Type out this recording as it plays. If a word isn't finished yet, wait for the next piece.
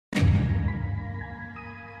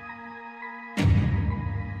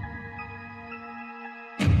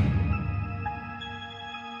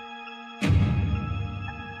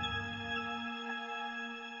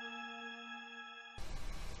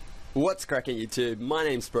What's cracking YouTube? My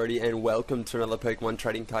name's Brodie and welcome to another Pokemon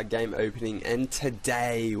trading card game opening, and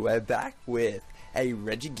today we're back with a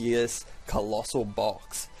Regigigas Colossal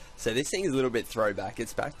Box. So this thing is a little bit throwback.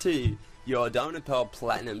 It's back to your Diamond and Pearl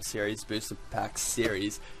Platinum series, Booster Pack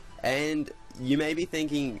series, and you may be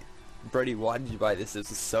thinking, Brodie, why did you buy this? This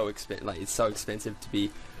is so expensive. Like, it's so expensive to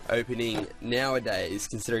be opening nowadays,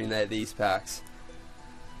 considering they're these packs.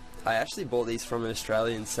 I actually bought these from an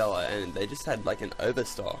Australian seller and they just had like an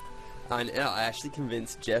overstock. And I actually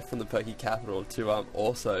convinced Jeff from the Poke Capital to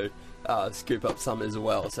also scoop up some as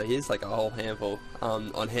well. So here's like a whole handful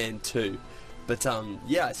on hand too. But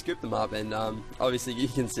yeah, I scooped them up, and obviously you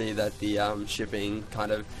can see that the shipping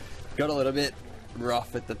kind of got a little bit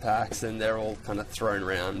rough with the packs and they're all kind of thrown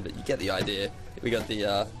around, but you get the idea. We got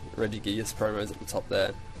the Regigigas promos at the top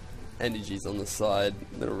there, Energies on the side,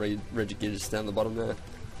 little Regigigas down the bottom there.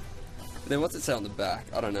 Then what's it say on the back?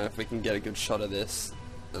 I don't know if we can get a good shot of this.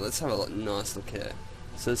 Let's have a nice look here.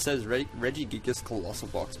 So it says Regigigas Colossal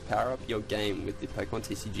Box. Power up your game with the Pokemon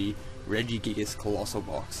TCG Regigigas Colossal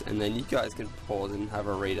Box. And then you guys can pause and have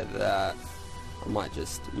a read of that. I might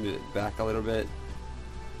just move it back a little bit.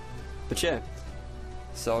 But yeah.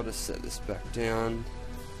 So I'll just set this back down.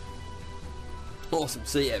 Awesome.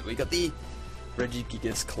 So yeah, we got the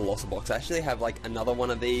Regigigas Colossal Box. I actually have like another one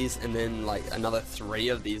of these, and then like another 3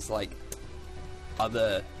 of these like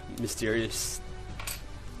other mysterious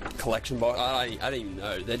collection box. I don't even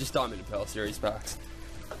know. They're just Diamond and Pearl series packs.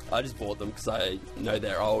 I just bought them because I know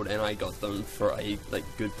they're old and I got them for a like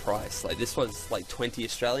good price. Like this was like 20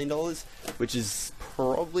 Australian dollars, which is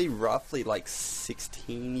probably roughly like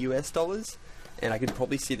 16 US dollars. And I could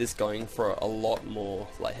probably see this going for a lot more,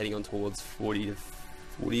 like heading on towards 40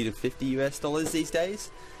 to 50 US dollars these days.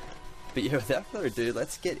 But yeah, without further ado,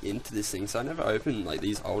 let's get into this thing. So I never opened like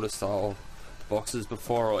these older style boxes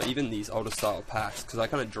before, or even these older style packs, because I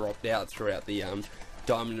kind of dropped out throughout the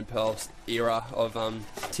Diamond and Pearl era of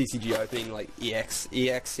TCG opening, like EX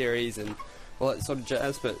series and all that sort of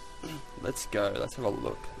jazz. But let's go, let's have a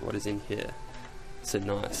look what is in here. So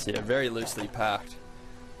nice, yeah, very loosely packed,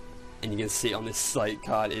 and you can see on this slate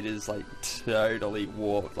card it is like totally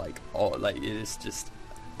warped, like like it is just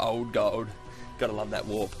old gold. Gotta love that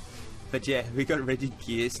warp. But yeah, we got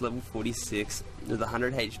Regigigas level 46 with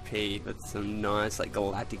 100 HP with some nice like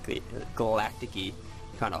galactic-y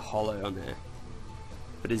kind of hollow on there.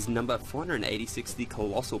 But his number 486, the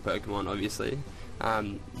Colossal Pokemon, obviously,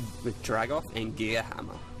 with Dragoff and Giga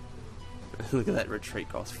Hammer. Look at that retreat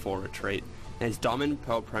cost, 4 retreat. And his Diamond and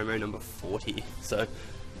Pearl promo number 40. So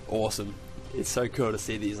awesome. It's so cool to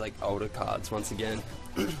see these like older cards once again.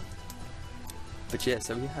 But yeah,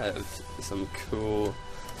 so we have some cool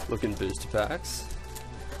looking booster packs,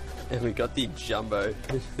 and we got the jumbo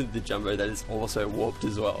the jumbo that is also warped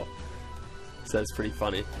as well, so that's pretty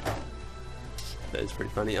funny. That is pretty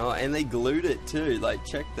funny. Oh, and they glued it too, like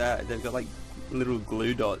check that, they've got like little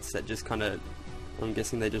glue dots that just kind of, I'm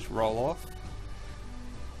guessing they just roll off.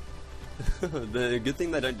 The good thing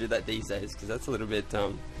they don't do that these days, because that's a little bit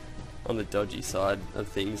on the dodgy side of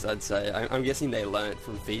things, I'd say. I'm guessing they learnt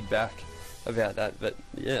from feedback about that. But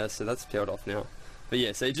yeah, so that's peeled off now. But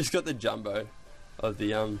yeah, so you just got the jumbo of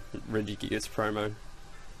the Regigigas promo.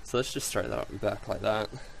 So let's just throw that back like that.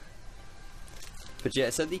 But yeah,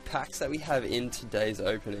 so the packs that we have in today's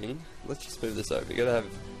opening, let's just move this over. We gotta have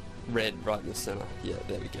red right in the center. Yeah,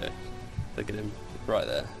 there we go. Look at him right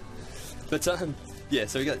there. But yeah,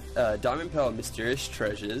 so we got Diamond Pearl Mysterious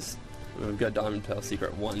Treasures, we've got Diamond Pearl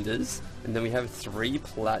Secret Wonders, and then we have 3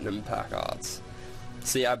 Platinum pack arts.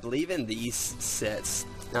 So yeah, I believe in these sets,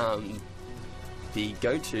 the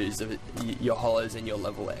go-tos of your hollows and your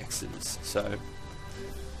level X's. So,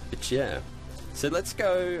 but yeah, so let's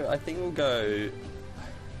go. I think we'll go.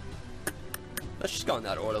 Let's just go in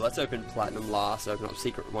that order. Let's open Platinum last. Open up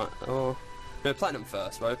Secret one. Oh no, Platinum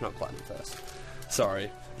first. We'll open up Platinum first.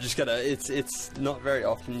 Sorry, just gotta. It's not very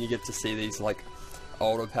often you get to see these like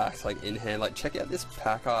older packs like in hand. Like check out this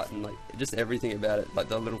pack art and like just everything about it. Like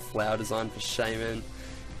the little flower design for Shaman.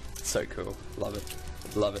 It's so cool. Love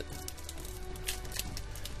it. Love it.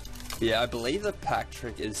 Yeah, I believe the pack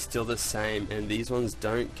trick is still the same, and these ones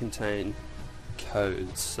don't contain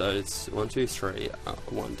codes. So it's 1, 2, 3,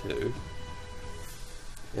 1, 2.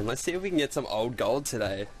 And let's see if we can get some old gold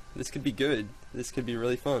today. This could be good. This could be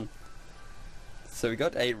really fun. So we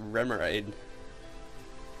got a Remoraid.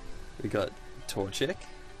 We got Torchic.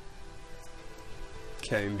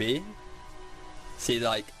 Combee. See,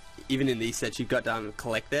 like, even in these sets you've got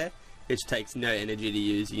Collect there, which takes no energy to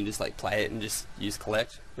use. You can just like play it and just use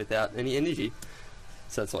Collect without any energy.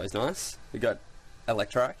 So that's always nice. We got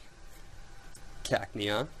Electrike,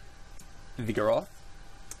 Cacnea, Vigoroth,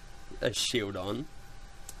 a shield on.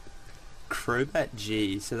 Crobat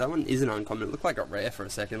G, so that one isn't uncommon. It looked like a rare for a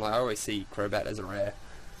second, like I always see Crobat as a rare.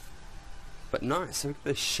 But nice, so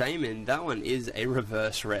the Shaman, that one is a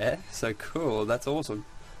reverse rare, so cool, that's awesome.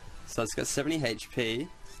 So it's got 70 HP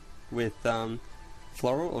with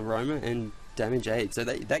Floral, Aroma, and Damage 8. So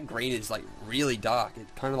that green is like really dark. It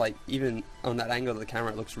kind of like, even on that angle of the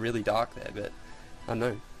camera, it looks really dark there, but I don't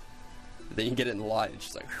know. But then you get it in the light, it's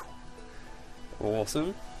just like, whew.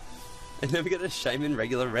 Awesome. And then we got a Shaman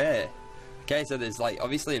regular rare. Okay, so there's like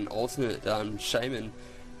obviously an alternate Shaman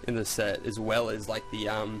in the set, as well as like the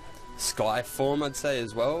Sky form, I'd say,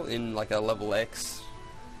 as well, in like a level X,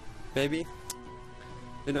 maybe.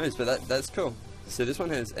 Who knows, but that's cool. So this one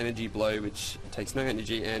has Energy Blow, which takes no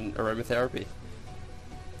energy, and Aromatherapy.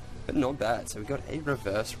 But not bad, so we got a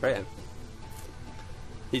reverse rare.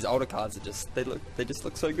 These older cards are just, they just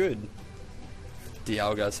look so good.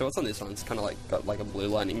 Dialga, so what's on this one? It's kind of like got like a blue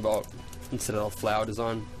lightning bolt instead of a flower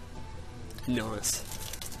design. Nice.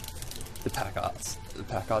 The pack arts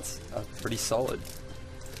are pretty solid.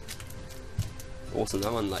 Awesome,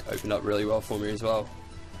 that one like opened up really well for me as well.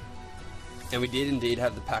 And we did indeed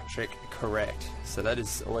have the pack trick correct, so that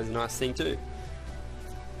is always a nice thing too.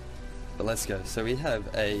 But let's go. So we have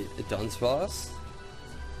a Dunsparce,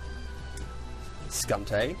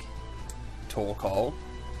 Skuntank, Torkoal,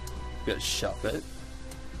 we got Shuppet,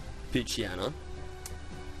 Poochyena,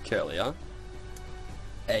 Curlier,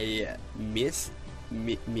 a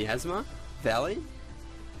Miasma Valley.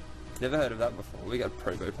 Never heard of that before. We got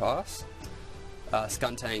Probopass,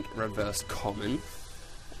 Skuntank reverse common,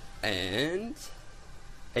 and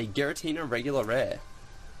a Giratina regular rare.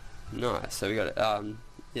 Nice. So we got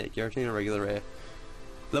yeah, Giratina regular rare.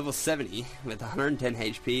 Level 70 with 110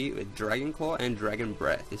 HP with Dragon Claw and Dragon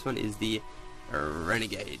Breath. This one is the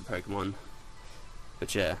Renegade Pokemon.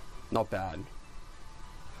 But yeah, not bad.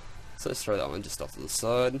 So let's throw that one just off to the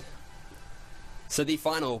side. So the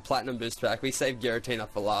final Platinum Boost Pack, we saved Giratina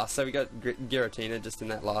for last. So we got Giratina just in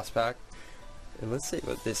that last pack. And let's see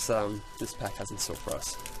what this pack has in store for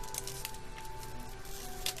us.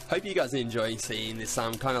 Hope you guys are enjoying seeing this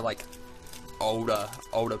kind of like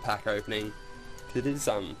older pack opening. It is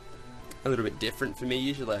a little bit different for me.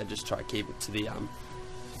 Usually I just try to keep it to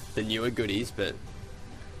the newer goodies, but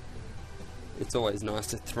it's always nice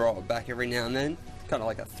to throw it back every now and then. Kind of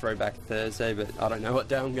like a throwback Thursday, but I don't know what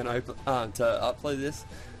day I'm gonna to upload this.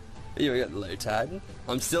 Here we got Lotad.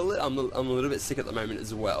 I'm a little bit sick at the moment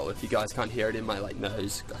as well. If you guys can't hear it in my like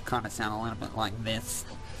nose, I kind of sound a little bit like this,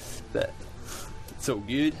 but it's all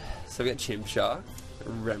good. So we got Chimchar,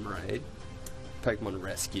 Remoraid, Pokemon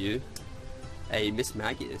Rescue, a Miss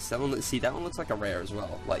Magius. That one looks like a rare as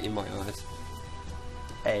well, like in my eyes.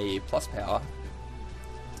 A Plus Power.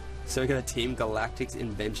 So we got a Team Galactic's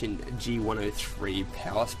Invention G103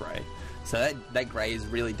 Power Spray. So that grey is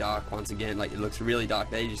really dark once again, like it looks really dark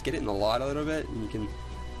there. You just get it in the light a little bit and you can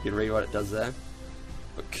read what it does there.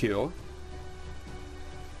 But cool.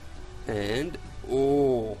 And,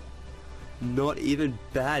 oh, not even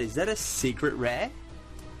bad. Is that a secret rare?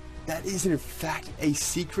 That is in fact a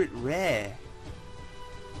secret rare.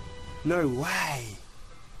 No way.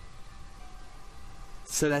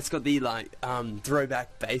 So that's got the like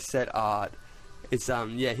throwback base set art. It's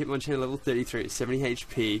yeah, Hitmonchan level 33 at 70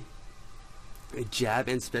 HP, a jab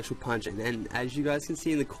and special punch, and then as you guys can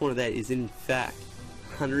see in the corner there is in fact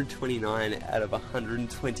 129 out of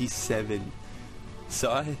 127.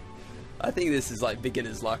 So I think this is like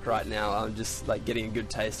beginner's luck right now. I'm just like getting a good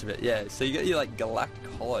taste of it. Yeah, so you got your like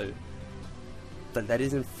Galactic Hollow, but that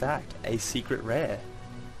is in fact a secret rare.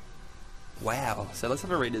 Wow. So let's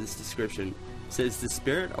have a read of this description. It says, the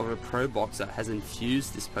spirit of a pro boxer has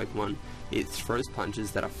infused this Pokemon. It throws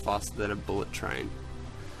punches that are faster than a bullet train.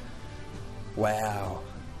 Wow.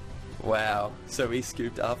 Wow. So we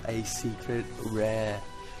scooped up a secret rare.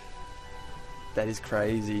 That is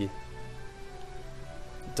crazy.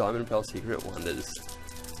 Diamond and Pearl Secret Wonders.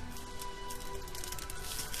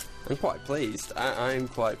 I'm quite pleased. I'm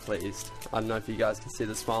quite pleased. I don't know if you guys can see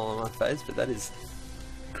the smile on my face, but that is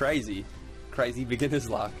crazy. Crazy beginner's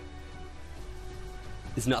luck.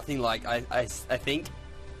 There's nothing like, I think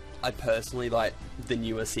I personally like the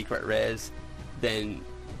newer secret rares than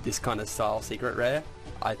this kind of style secret rare.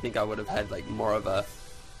 I think I would have had like more of a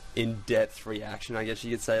in-depth reaction, I guess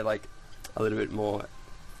you could say, like a little bit more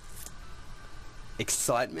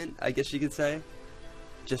excitement, I guess you could say,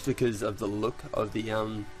 just because of the look of the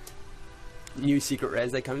new secret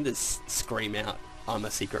rares. They kind of just scream out, I'm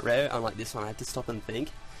a secret rare. Unlike this one, I had to stop and think.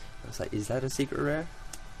 I was like, is that a secret rare?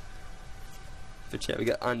 But yeah, we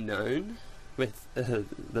got Unknown with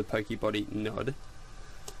the Pokebody Nod,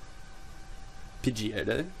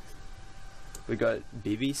 Pidgeotto, We got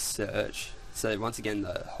BB Search. So once again,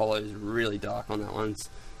 the holo is really dark on that one. If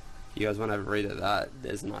you guys want to have a read at that,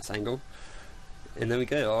 there's a nice angle. And then we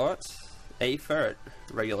got a Ferret,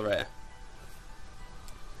 regular rare,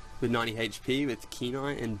 with 90 HP with Keen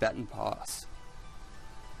Eye and Baton Pass.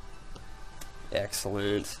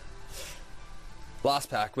 Excellent. Last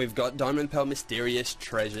pack, we've got Diamond Pearl Mysterious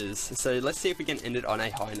Treasures. So let's see if we can end it on a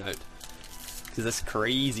high note, because that's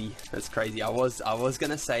crazy. That's crazy. I was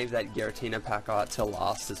gonna save that Giratina pack art till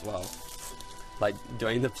last as well, like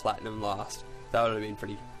doing the platinum last. That would have been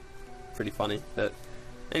pretty funny. But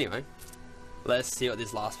anyway, let's see what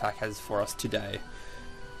this last pack has for us today.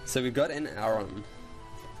 So we've got an Aron,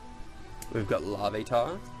 we've got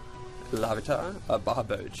Larvitar, a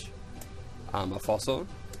Barboach, a Fossil,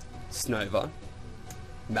 Snova,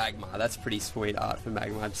 Magma. That's pretty sweet art for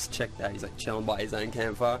Magma. Just check that, he's like chilling by his own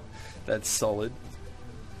campfire. That's solid.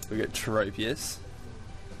 We got Tropius,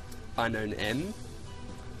 Unknown M,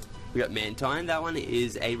 we got Mantine. That one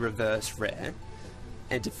is a reverse rare.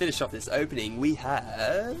 And to finish off this opening, we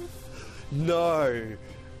have... No!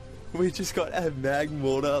 We just got a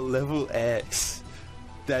Magmortar level X.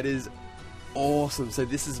 That is awesome. So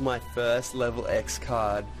this is my first level X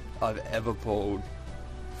card I've ever pulled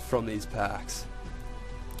from these packs.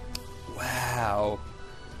 Wow.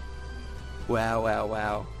 Wow, wow,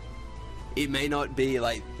 wow. It may not be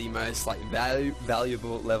like the most like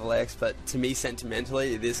valuable level X, but to me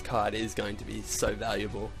sentimentally, this card is going to be so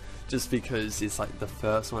valuable. Just because it's like the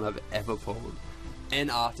first one I've ever pulled. And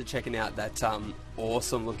after checking out that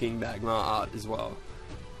awesome looking Magma art as well.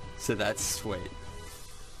 So that's sweet.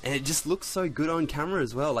 And it just looks so good on camera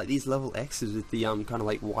as well. Like these level X's with the kind of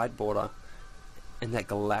like white border. And that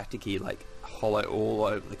Galactic-y like holo all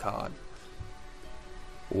over the card.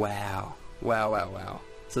 Wow. Wow, wow, wow.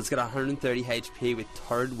 So it's got 130 HP with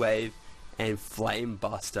Torrid Wave and Flame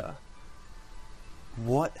Buster.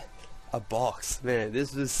 What a box, man.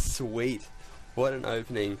 This was sweet. What an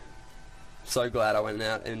opening. So glad I went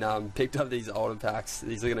out and picked up these older packs.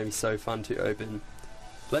 These are going to be so fun to open.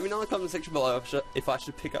 Let me know in the comment section below if I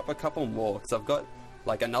should pick up a couple more, because I've got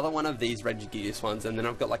like another one of these Regigigas ones, and then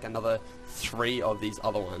I've got like another 3 of these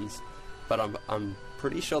other ones. But I'm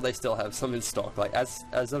pretty sure they still have some in stock. Like as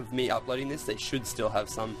of me uploading this, they should still have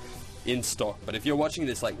some in stock. But if you're watching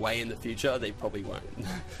this like way in the future, they probably won't.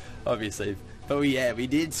 Obviously. But yeah, we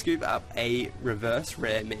did scoop up a reverse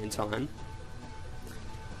rare Mantine.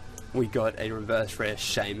 We got a reverse rare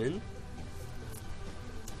Shaman.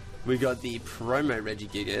 We got the promo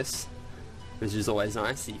Regigigas, which is always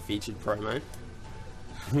nice, the featured promo.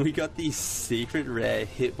 We got the secret rare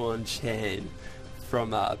Hitmonchan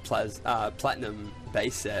from Platinum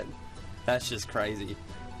base set. That's just crazy.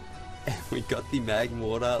 And we got the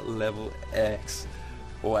Magmortar level X.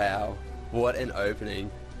 Wow, what an opening.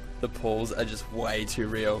 The pulls are just way too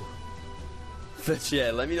real. But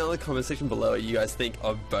yeah, let me know in the comment section below what you guys think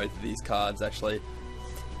of both of these cards actually.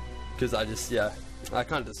 Because I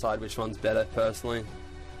can't decide which one's better personally.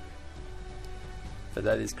 But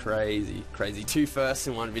that is crazy, crazy. 2 firsts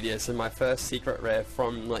in one video. So my first secret rare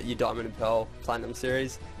from like your Diamond and Pearl Platinum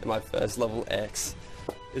series, and my first level X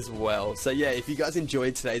as well. So yeah, if you guys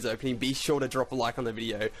enjoyed today's opening, be sure to drop a like on the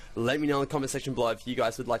video. Let me know in the comment section below if you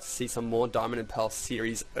guys would like to see some more Diamond and Pearl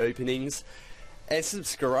series openings. And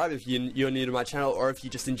subscribe if you're new to my channel, or if you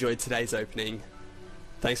just enjoyed today's opening.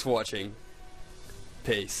 Thanks for watching.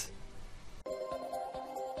 Peace.